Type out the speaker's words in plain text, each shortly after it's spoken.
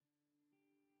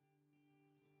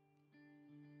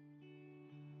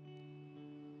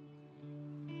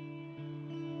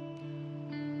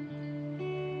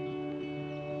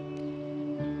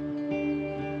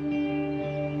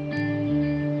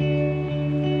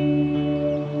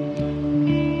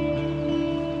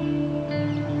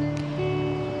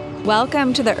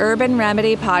Welcome to the Urban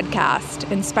Remedy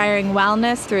Podcast, inspiring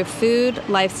wellness through food,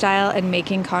 lifestyle, and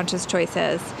making conscious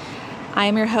choices. I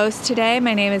am your host today.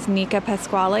 My name is Nika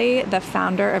Pasquale, the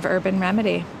founder of Urban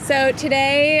Remedy. So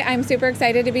today I'm super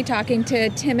excited to be talking to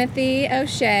Timothy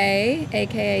O'Shea,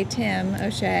 aka Tim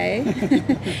O'Shea,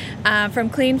 from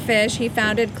Clean Fish. He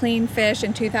founded Clean Fish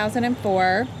in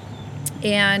 2004,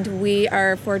 and we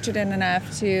are fortunate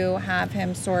enough to have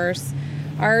him source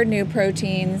our new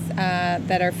proteins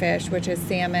that are fish, which is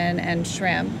salmon and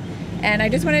shrimp. And I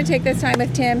just want to take this time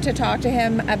with Tim to talk to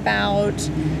him about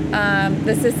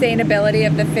the sustainability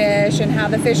of the fish and how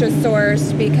the fish is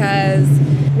sourced, because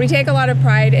we take a lot of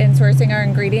pride in sourcing our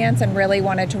ingredients and really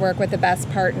wanted to work with the best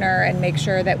partner and make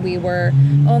sure that we were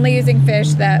only using fish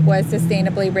that was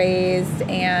sustainably raised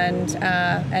and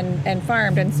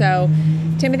farmed. And so,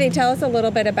 Timothy, tell us a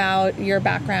little bit about your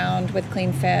background with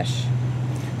Clean Fish.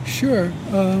 Sure.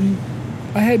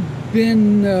 I had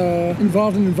been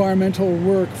involved in environmental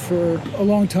work for a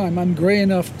long time. I'm gray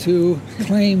enough to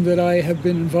claim that I have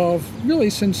been involved really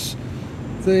since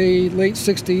the late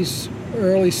 60s,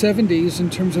 early 70s in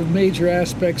terms of major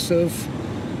aspects of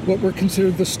what were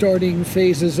considered the starting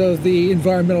phases of the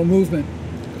environmental movement.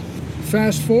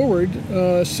 Fast forward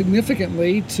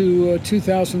significantly to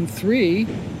 2003,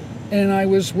 and I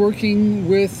was working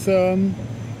with,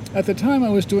 at the time I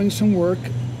was doing some work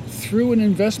through an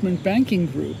investment banking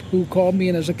group who called me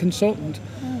in as a consultant.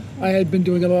 I had been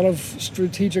doing a lot of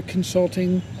strategic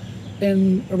consulting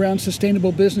and around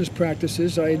sustainable business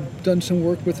practices. I had done some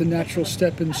work with the Natural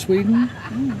Step in Sweden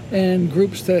and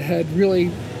groups that had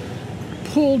really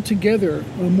pulled together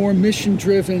a more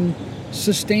mission-driven,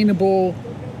 sustainable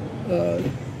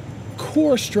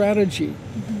core strategy.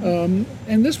 And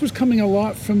this was coming a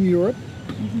lot from Europe.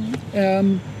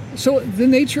 So the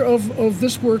nature of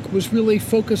this work was really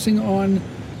focusing on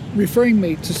referring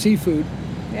me to seafood.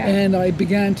 And I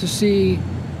began to see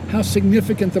how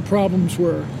significant the problems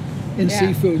were in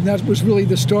seafood. And that was really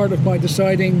the start of my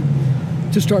deciding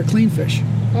to start Clean Fish.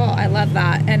 Well, I love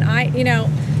that. And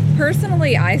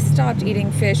personally, I stopped eating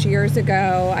fish years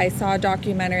ago. I saw a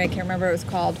documentary, I can't remember what it was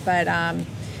called, but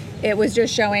it was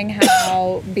just showing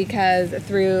how, because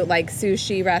through like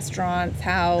sushi restaurants,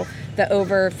 how the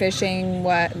overfishing,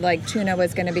 tuna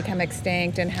was going to become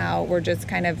extinct, and how we're just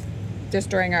kind of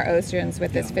destroying our oceans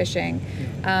with this fishing.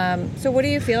 So what do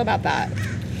you feel about that?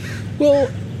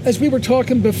 Well, as we were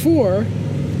talking before,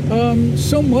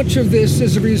 so much of this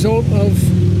is a result of,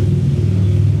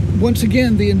 once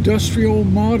again, the industrial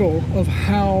model of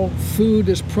how food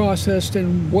is processed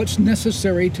and what's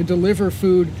necessary to deliver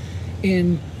food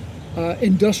in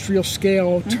industrial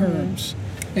scale terms.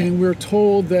 And we're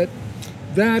told that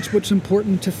that's what's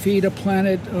important to feed a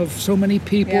planet of so many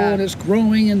people, and it's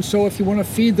growing, and so if you want to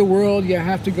feed the world, you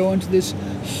have to go into this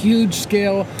huge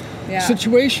scale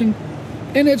situation.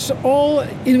 And it's all,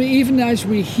 even as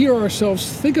we hear ourselves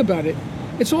think about it,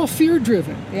 it's all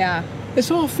fear-driven.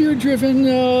 It's all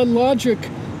fear-driven logic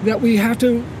that we have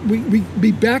to,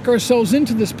 we back ourselves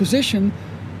into this position,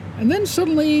 and then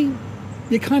suddenly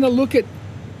you kind of look at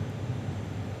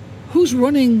who's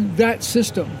running that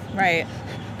system. Right.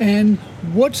 And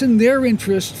what's in their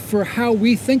interest for how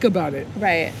we think about it.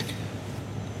 Right.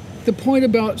 The point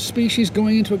about species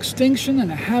going into extinction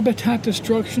and habitat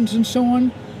destructions and so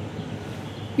on,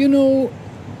 in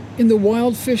the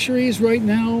wild fisheries right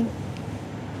now,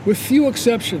 with few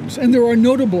exceptions, and there are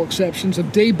notable exceptions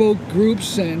of dayboat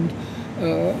groups, and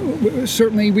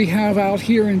certainly we have out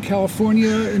here in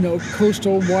California,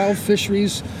 coastal wild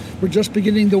fisheries. We're just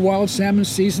beginning the wild salmon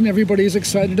season. Everybody's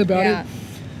excited about it.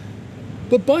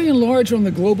 But by and large, on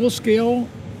the global scale,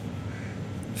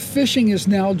 fishing is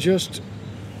now just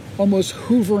almost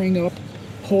hoovering up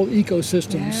whole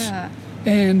ecosystems.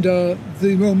 And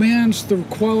the romance, the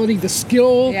quality, the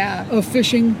skill of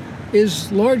fishing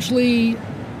is largely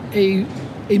a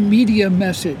media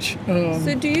message.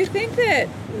 So do you think that,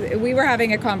 we were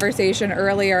having a conversation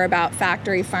earlier about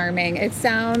factory farming. It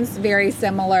sounds very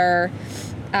similar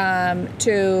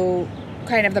to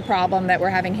kind of the problem that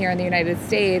we're having here in the United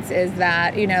States, is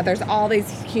that, there's all these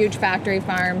huge factory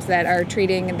farms that are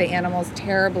treating the animals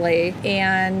terribly.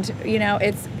 And,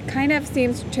 it's kind of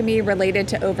seems to me related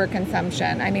to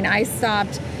overconsumption. I mean, I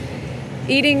stopped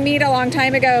eating meat a long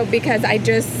time ago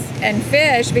and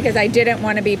fish because I didn't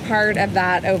want to be part of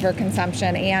that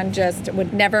overconsumption and just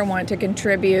would never want to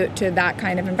contribute to that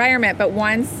kind of environment. But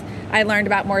once I learned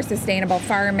about more sustainable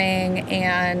farming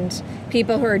and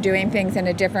people who are doing things in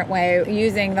a different way,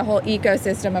 using the whole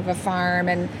ecosystem of a farm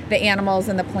and the animals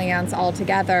and the plants all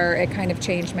together. It kind of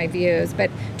changed my views. But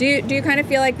do you kind of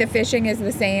feel like the fishing is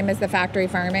the same as the factory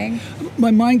farming?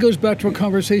 My mind goes back to a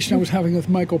conversation I was having with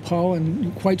Michael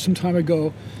Pollan quite some time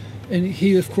ago. And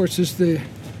he, of course, is the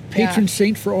patron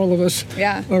saint for all of us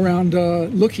around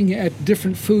looking at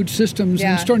different food systems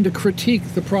and starting to critique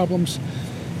the problems.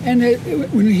 And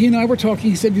when he and I were talking,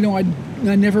 he said,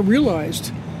 I never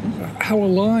realized how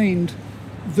aligned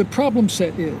the problem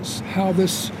set is, how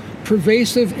this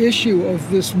pervasive issue of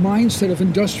this mindset of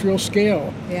industrial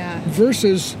scale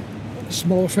versus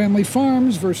small family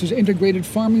farms, versus integrated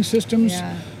farming systems,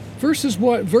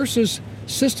 versus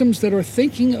systems that are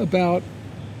thinking about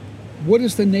what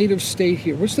is the native state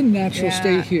here? What's the natural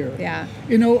state here? Yeah.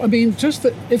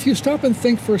 If you stop and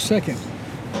think for a second,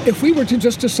 if we were to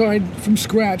just decide from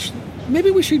scratch,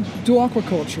 maybe we should do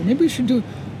aquaculture, maybe we should do,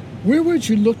 where would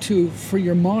you look to for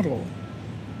your model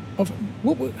of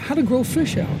how to grow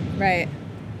fish out? Right.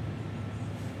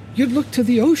 You'd look to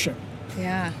the ocean.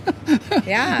 Yeah.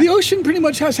 Yeah. The ocean pretty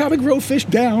much has how to grow fish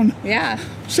down. Yeah.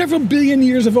 Several billion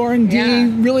years of R&D,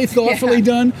 really thoughtfully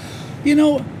done.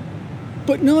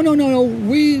 But no.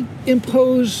 We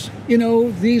impose,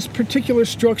 these particular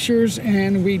structures,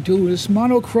 and we do this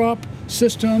monocrop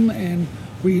system, and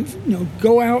we,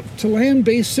 go out to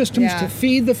land-based systems to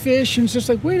feed the fish, and it's just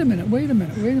like, wait a minute.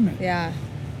 Yeah.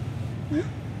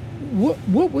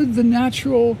 What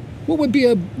would be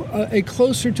a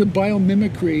closer to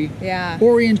biomimicry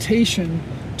orientation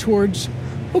towards,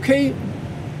 okay,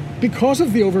 because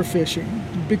of the overfishing,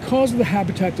 because of the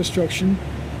habitat destruction,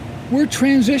 we're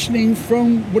transitioning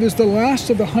from what is the last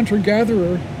of the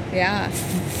hunter-gatherer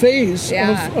phase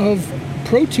of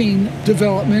protein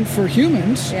development for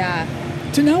humans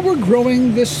to now we're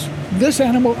growing this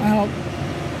animal out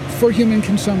for human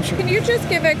consumption. Can you just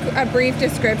give a brief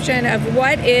description of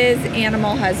what is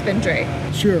animal husbandry?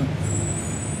 Sure.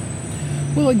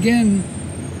 Well, again,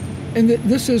 and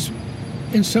this is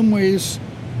in some ways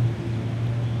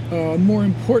more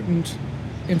important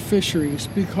in fisheries,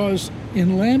 because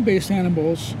in land-based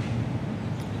animals,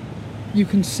 you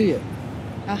can see it.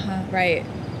 Right.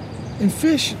 In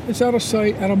fish, it's out of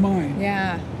sight, out of mind.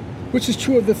 Yeah. Which is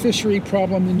true of the fishery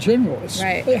problem in general.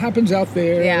 It happens out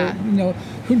there. Yeah.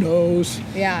 Who knows?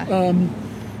 Yeah.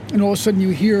 And all of a sudden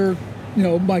you hear,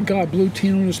 my God,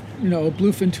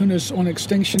 bluefin tuna's on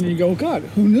extinction, and you go, God,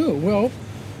 who knew? Well,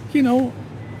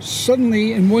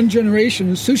 suddenly in one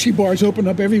generation, sushi bars open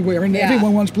up everywhere, and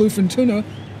everyone wants bluefin tuna.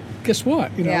 Guess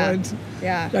what?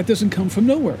 That doesn't come from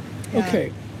nowhere. Yeah.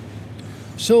 Okay.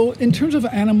 So in terms of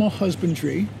animal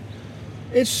husbandry,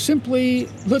 it's simply,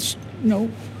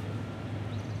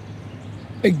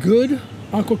 a good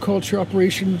aquaculture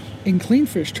operation in clean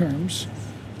fish terms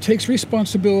takes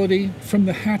responsibility from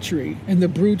the hatchery and the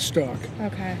brood stock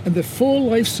and the full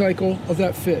life cycle of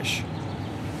that fish.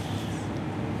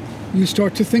 You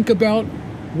start to think about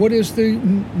what is the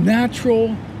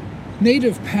natural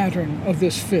native pattern of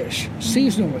this fish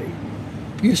seasonally.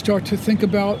 You start to think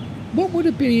about what would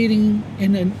it be eating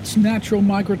in its natural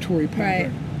migratory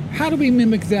pattern. Right. How do we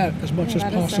mimic that as much as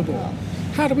possible? So cool.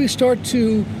 How do we start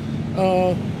to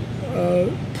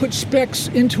put specs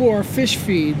into our fish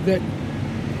feed that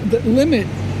limit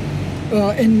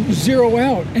and zero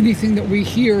out anything that we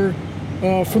hear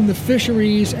from the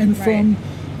fisheries and from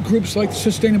groups like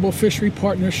Sustainable Fishery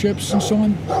Partnerships and so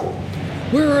on?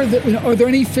 Are there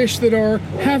any fish that are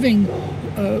having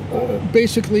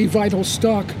basically vital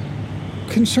stock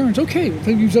concerns? Okay,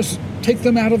 then you just take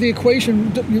them out of the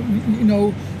equation.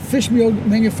 Fish meal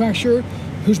manufacturer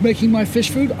who's making my fish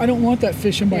food, I don't want that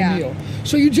fish in my meal.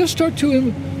 So you just start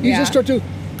to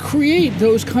create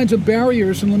those kinds of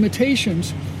barriers and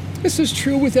limitations. This is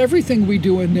true with everything we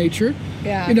do in nature.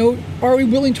 Yeah. Are we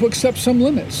willing to accept some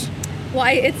limits? Well,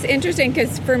 it's interesting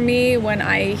because for me, when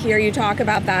I hear you talk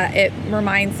about that, it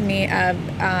reminds me of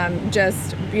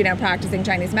just practicing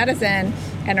Chinese medicine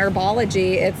and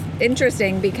herbology. It's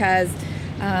interesting because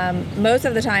most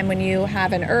of the time when you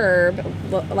have an herb,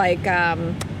 like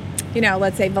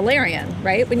let's say valerian,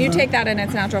 right? When you take that in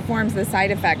its natural forms, the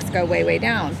side effects go way, way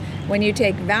down. When you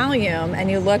take Valium and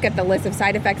you look at the list of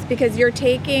side effects, because you're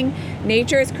taking,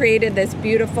 nature has created this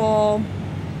beautiful,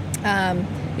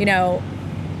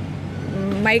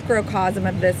 microcosm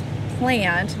of this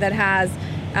plant that has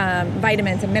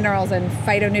vitamins and minerals and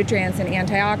phytonutrients and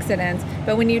antioxidants.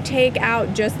 But when you take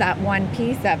out just that one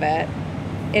piece of it,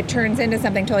 it turns into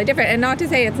something totally different. And not to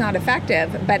say it's not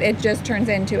effective, but it just turns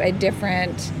into a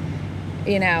different,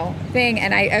 thing.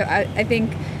 And I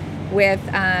think with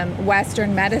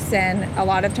Western medicine, a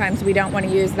lot of times we don't want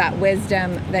to use that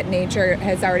wisdom that nature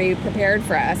has already prepared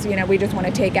for us. We just want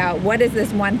to take out what is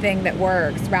this one thing that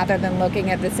works rather than looking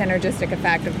at the synergistic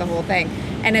effect of the whole thing.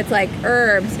 And it's like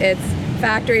herbs, it's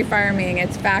factory farming,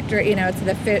 it's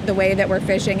it's the way that we're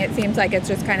fishing. It seems like it's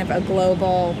just kind of a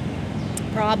global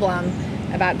problem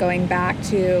about looking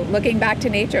back to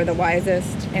nature, the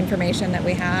wisest information that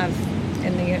we have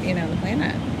in the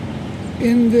planet.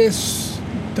 In this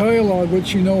dialogue,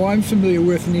 which I'm familiar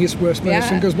with in East-West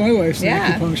medicine because my wife's an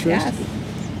acupuncturist. Yes.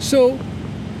 So,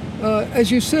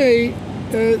 as you say,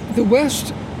 the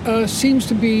West seems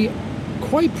to be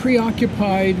quite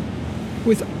preoccupied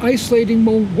with isolating,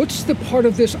 well, what's the part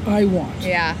of this I want?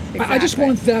 Yeah, exactly. I just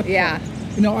want that part. Yeah.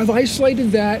 I've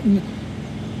isolated that, and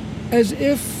as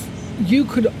if you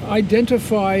could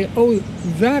identify,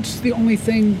 that's the only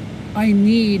thing I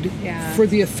need for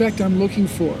the effect I'm looking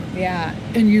for. Yeah.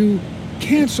 And you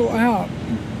cancel out.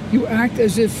 You act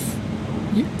as if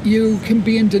you can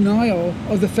be in denial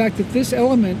of the fact that this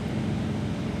element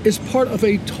is part of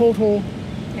a total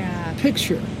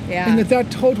picture. Yeah. And that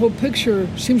total picture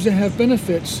seems to have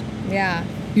benefits. Yeah.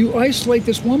 You isolate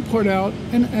this one part out,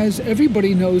 and as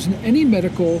everybody knows in any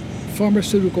medical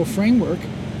pharmaceutical framework,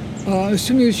 as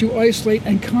soon as you isolate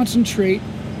and concentrate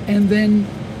and then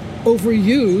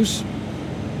overuse,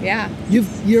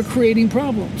 you're creating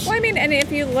problems. Well, and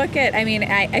if you look at,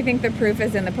 I think the proof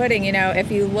is in the pudding.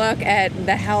 If you look at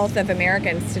the health of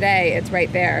Americans today, it's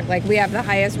right there. Like, we have the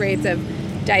highest rates of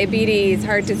diabetes,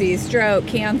 heart disease, stroke,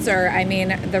 cancer.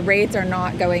 The rates are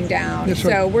not going down. That's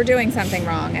right. So we're doing something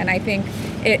wrong. And I think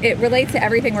it relates to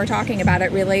everything we're talking about.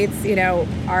 It relates,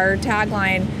 our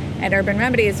tagline at Urban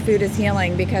Remedies, food is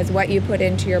healing, because what you put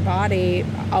into your body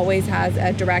always has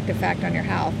a direct effect on your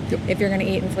health. Yep. If you're going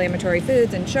to eat inflammatory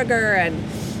foods and sugar and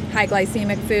high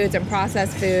glycemic foods and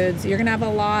processed foods, you're going to have a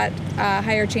lot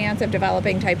higher chance of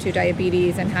developing type 2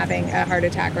 diabetes and having a heart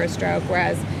attack or a stroke.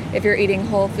 Whereas if you're eating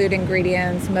whole food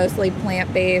ingredients, mostly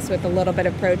plant-based with a little bit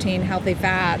of protein, healthy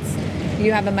fats,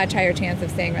 you have a much higher chance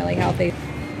of staying really healthy.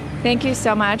 Thank you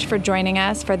so much for joining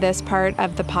us for this part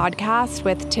of the podcast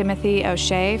with Timothy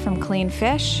O'Shea from Clean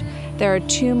Fish. There are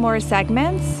 2 more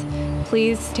segments.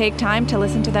 Please take time to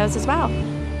listen to those as well.